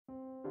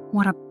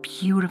What a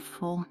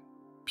beautiful,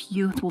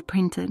 beautiful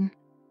painting.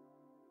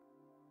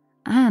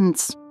 And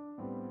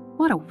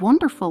what a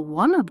wonderful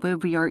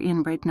wannabe we are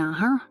in right now,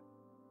 huh?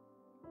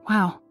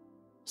 Wow,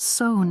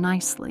 so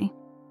nicely.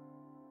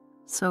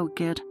 So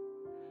good.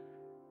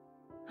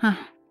 Huh.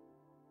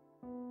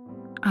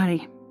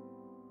 I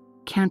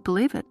can't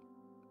believe it.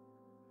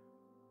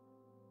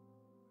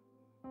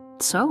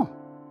 So,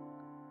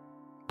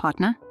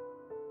 partner,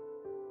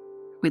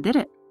 we did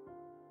it.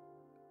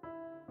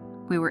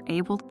 We were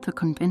able to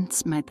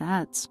convince my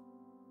dad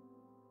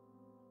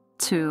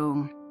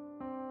to,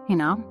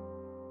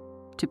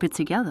 to put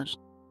together.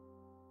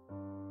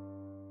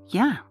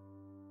 Yeah.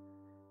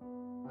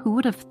 Who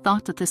would have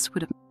thought that this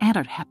would have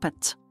ever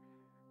happened?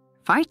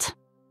 Right?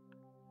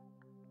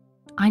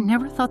 I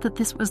never thought that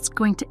this was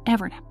going to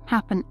ever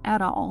happen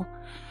at all.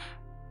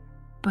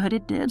 But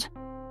it did.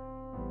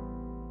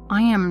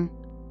 I'm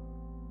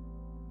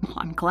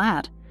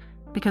glad.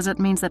 Because it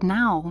means that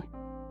now,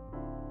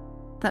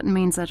 that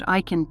means that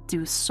I can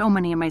do so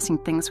many amazing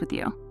things with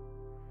you.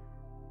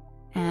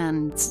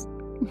 And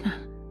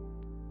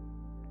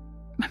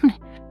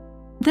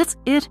that's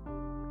it.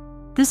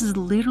 This is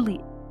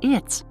literally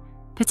it.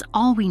 That's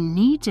all we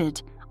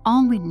needed.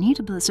 All we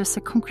needed was just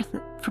a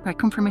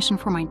confirmation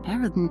for my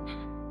dad, and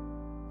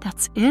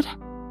that's it.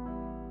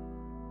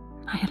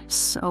 I am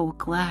so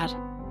glad.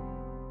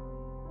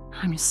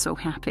 I'm just so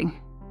happy.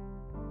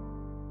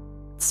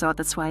 So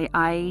that's why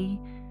I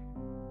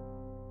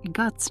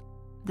got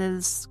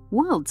this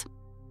world.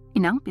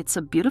 It's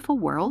a beautiful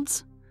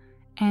world,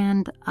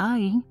 and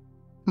I'm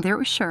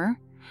very sure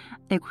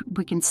that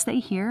we can stay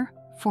here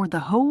for the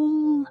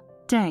whole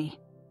day.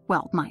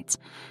 Well, night.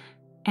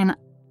 And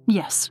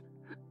yes,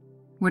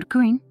 we're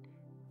going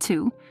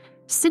to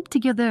sit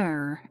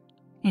together.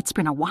 It's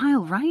been a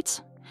while,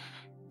 right?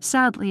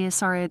 Sadly,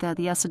 sorry that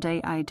yesterday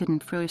I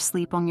didn't really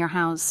sleep on your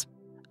house.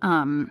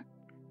 A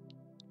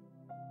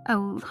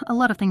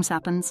lot of things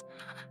happened.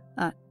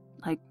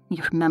 Like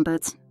you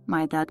remembered,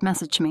 my dad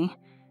messaged me,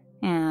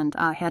 and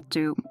I had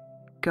to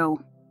go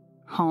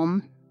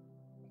home.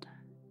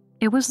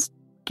 It was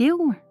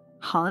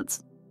hard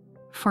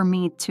for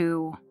me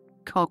to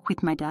talk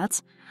with my dad,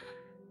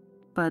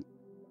 but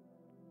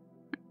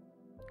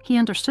he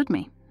understood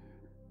me.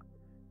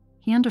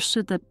 He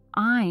understood that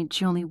I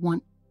genuinely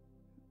want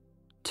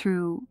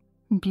to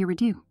be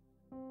with you.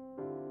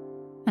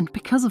 And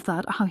because of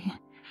that,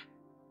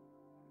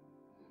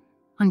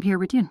 I'm here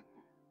with you.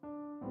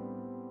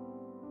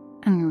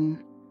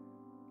 And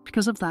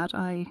because of that,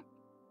 I'm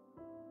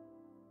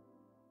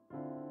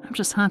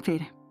just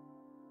happy.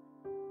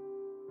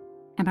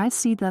 And I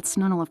see that's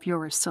none of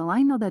yours, so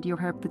I know that you're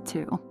happy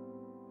too.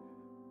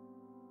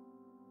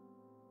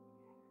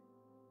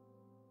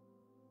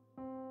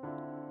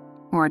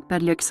 Alright,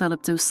 bad luck set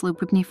up to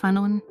sleep with me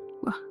finally.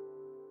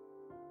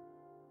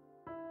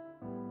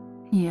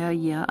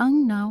 Yeah, I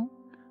know.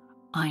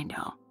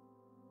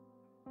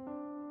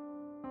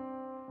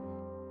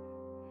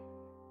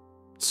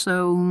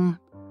 So,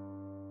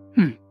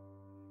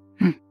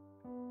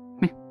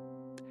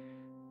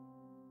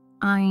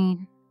 I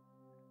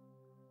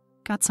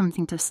got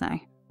something to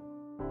say.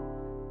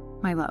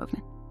 My love.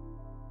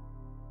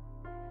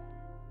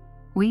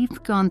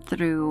 We've gone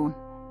through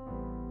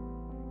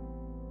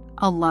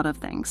a lot of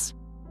things.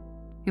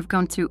 We've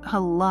gone through a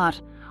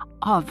lot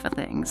of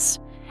things.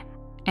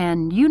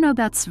 And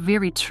that's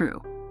very true.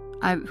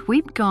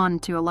 We've gone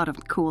to a lot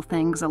of cool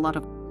things, a lot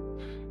of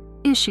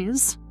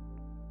issues.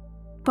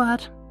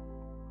 But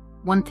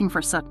one thing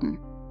for certain,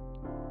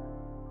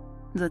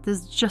 that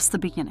this is just the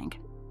beginning.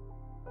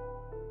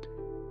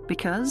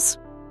 Because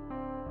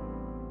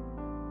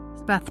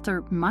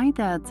after my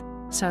dad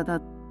said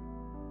that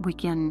we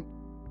can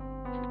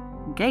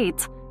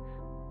date,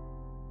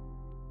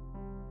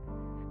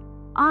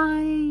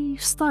 I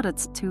started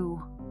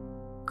to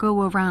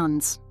go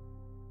around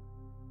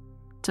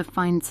to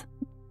find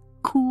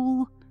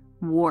cool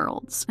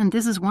worlds, and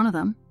this is one of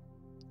them.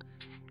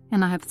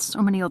 And I have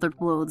so many other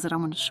worlds that I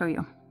want to show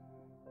you.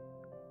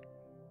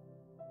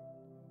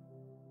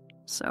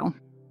 So,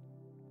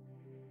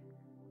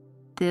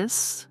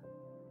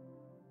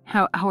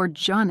 how our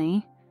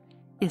journey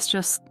is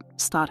just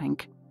starting.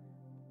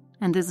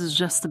 And this is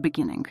just the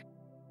beginning.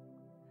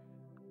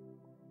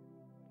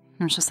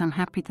 I'm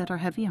happy that I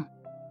have you.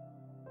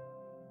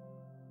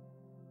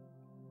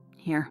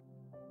 Here.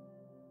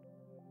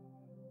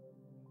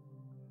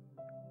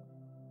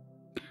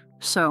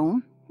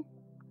 So,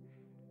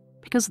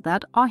 because of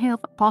that, I have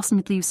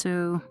possibility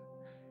to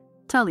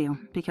tell you,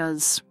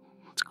 because,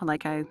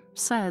 like I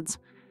said,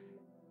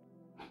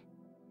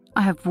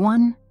 I have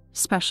one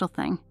special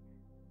thing.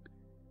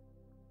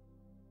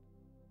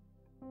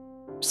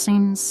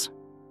 Since,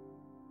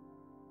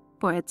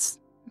 it's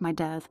my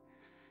dad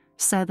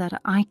said that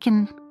I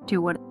can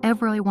do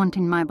whatever I want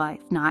in my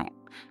life now,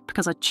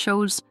 because I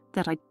chose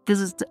that this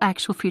is the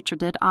actual future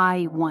that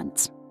I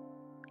want.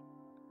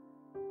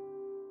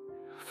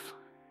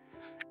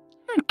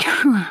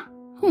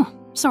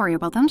 Sorry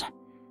about that.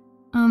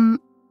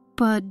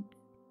 But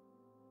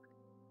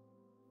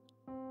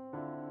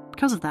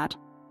because of that,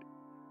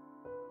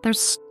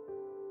 There's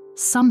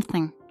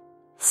something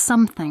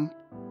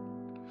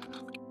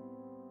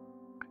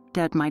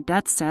that my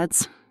dad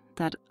says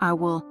that I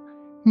will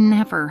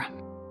never,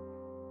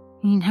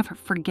 he never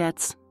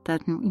forgets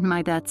that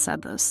my dad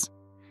said this.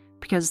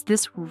 Because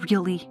this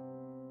really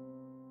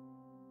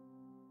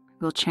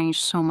will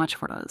change so much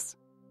for us.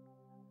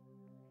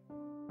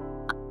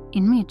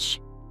 In which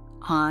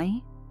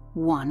I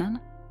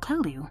wanna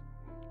tell you.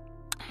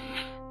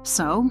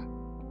 So,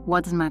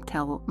 what did my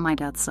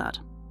dad said?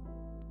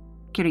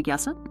 Can you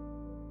guess it?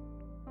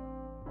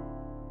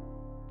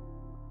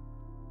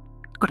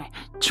 Good.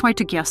 Try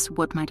to guess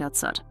what my dad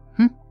said.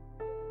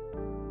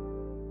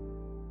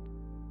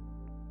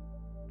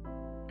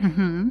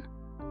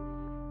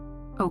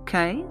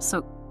 Okay,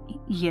 so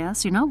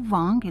yes, you're not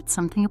wrong. It's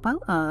something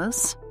about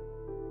us.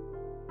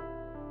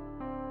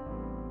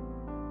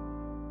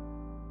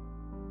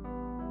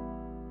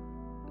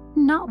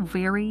 Not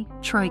very.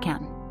 Try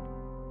again.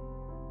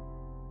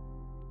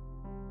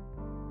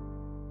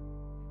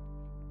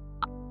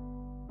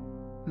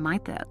 My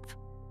dad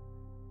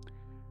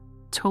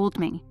told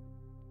me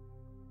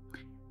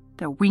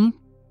that we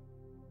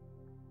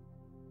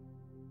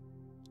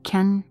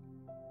can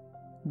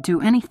do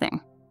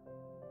anything.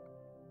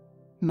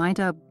 My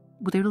dad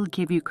would literally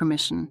give you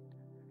permission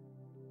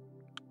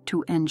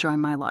to enjoy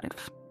my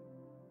life.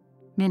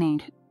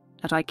 Meaning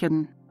that I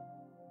can,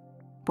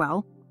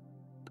 well,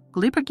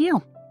 live with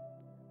you.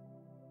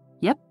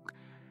 Yep.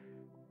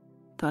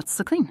 That's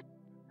the thing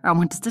I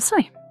wanted to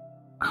say.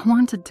 I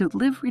wanted to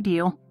live with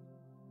you.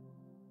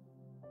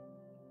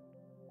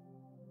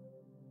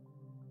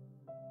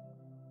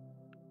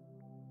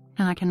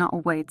 And I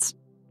cannot wait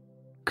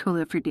to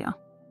live with you.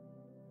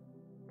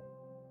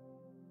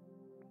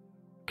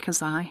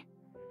 Because I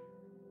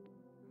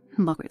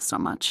love it so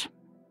much.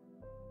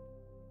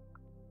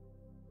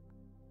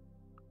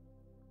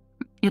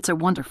 It's a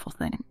wonderful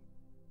thing.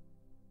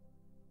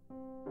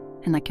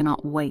 And I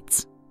cannot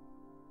wait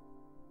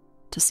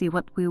to see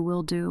what we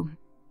will do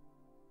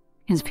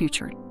in the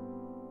future.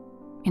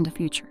 In the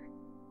future.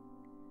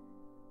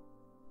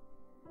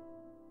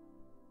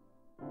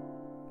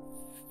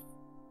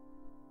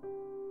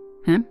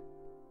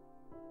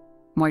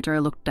 Why do I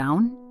look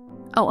down?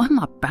 Oh, I'm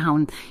not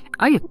bound.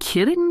 Are you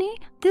kidding me?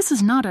 This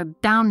is not a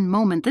down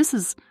moment. This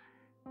is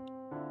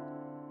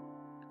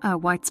a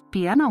White's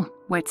piano,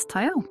 White's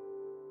tail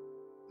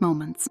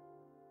moments.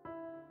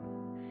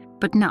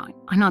 But no,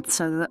 I'm not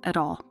sad at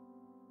all.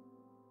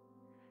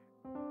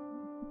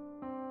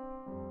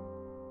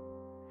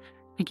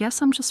 I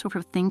guess I'm just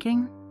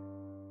overthinking.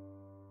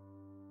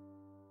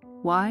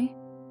 Why?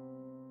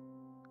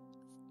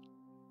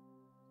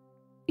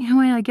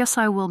 Anyway, I guess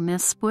I will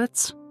miss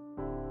Splits.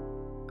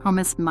 I'll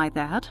miss my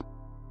dad.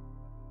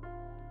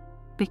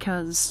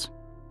 Because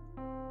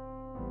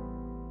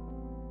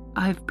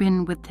I've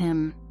been with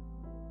him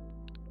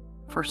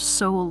for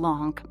so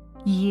long,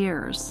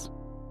 years.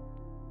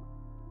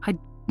 I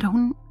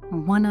don't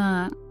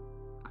wanna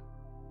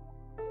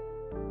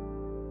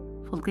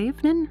forgive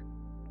him.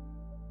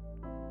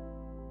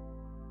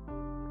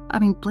 I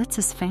mean, Blitz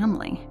is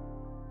family.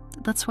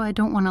 That's why I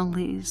don't want to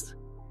lose.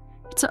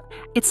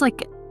 It's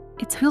like,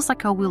 it feels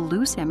like I will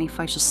lose him if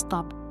I just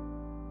stop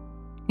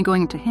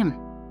going to him.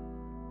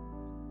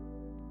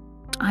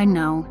 I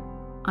know.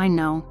 I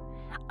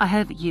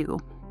have you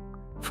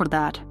for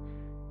that.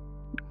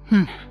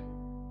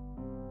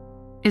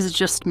 Is it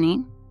just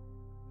me?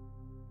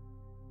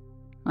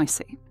 I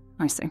see.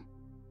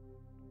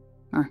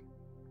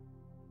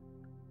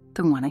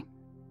 Don't worry.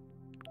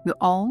 We're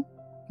all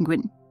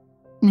good.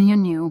 Me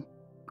and you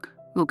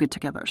will get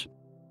together.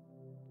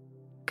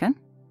 Okay?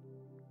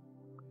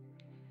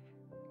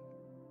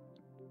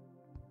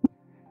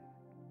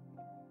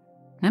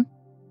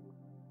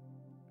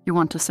 You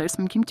want to say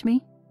something to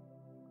me?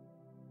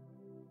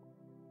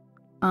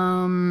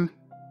 I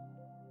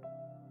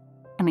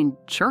mean,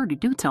 sure, you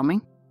do tell me.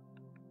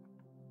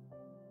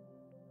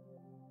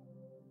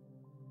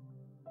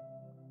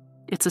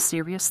 It's a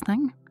serious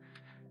thing?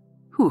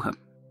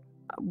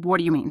 What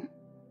do you mean?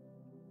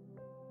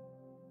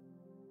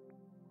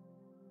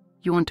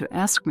 You want to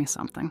ask me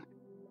something?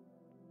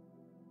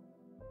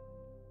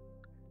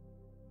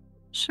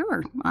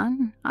 Sure,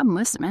 I'm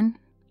listening.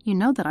 You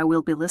know that I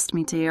will be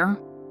listening to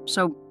you.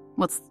 So,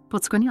 what's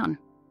going on?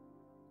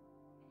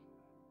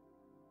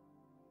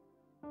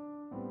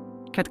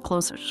 Get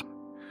closer.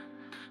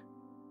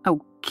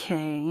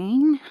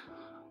 Okay.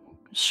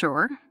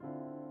 Sure.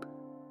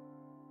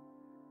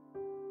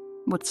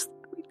 What's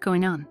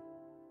going on?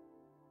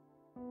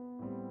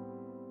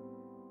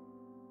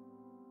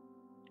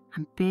 A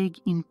big,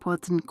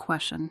 important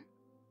question.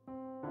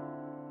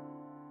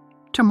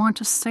 Come on,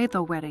 just say it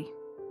already.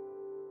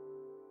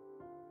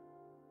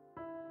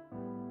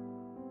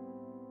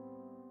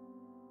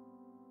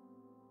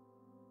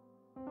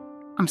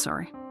 I'm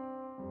sorry.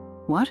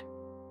 What?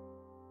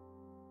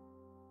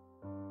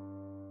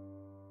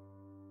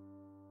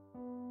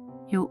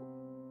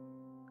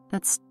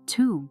 That's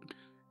too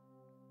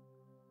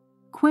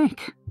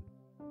quick.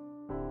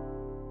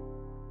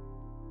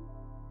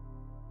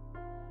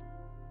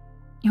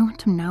 You want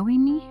to know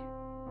me?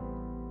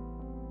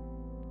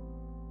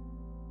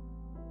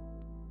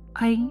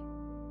 I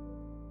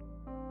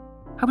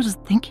was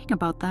just thinking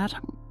about that.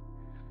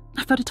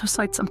 I thought it was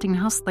like something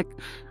else, like,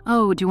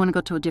 oh, do you want to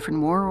go to a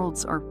different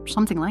worlds or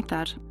something like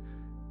that?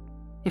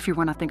 If you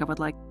want to think about,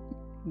 like,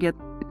 get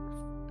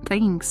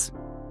things.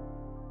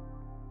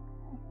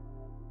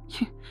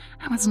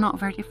 I was not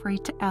very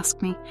afraid to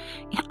ask me.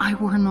 Yet I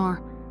were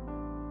nor.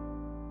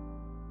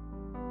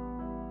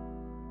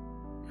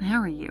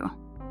 How are you?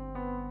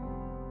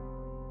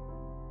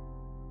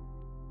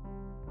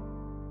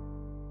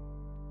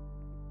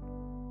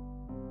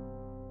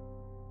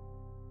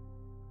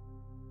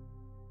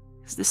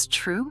 Is this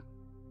true?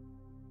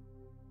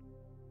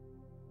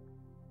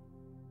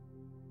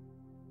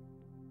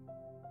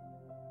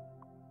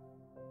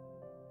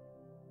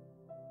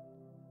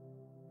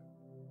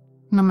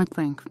 Let me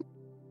think.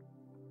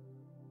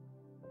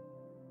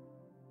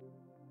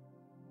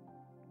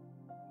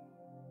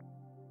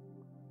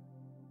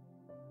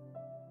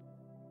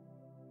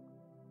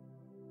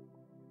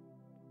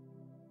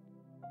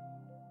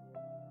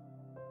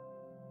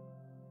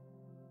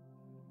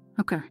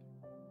 Okay.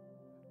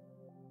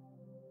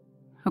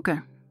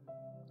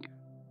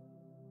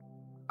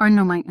 I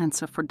know my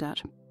answer for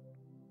that.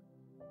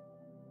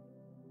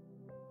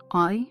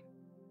 I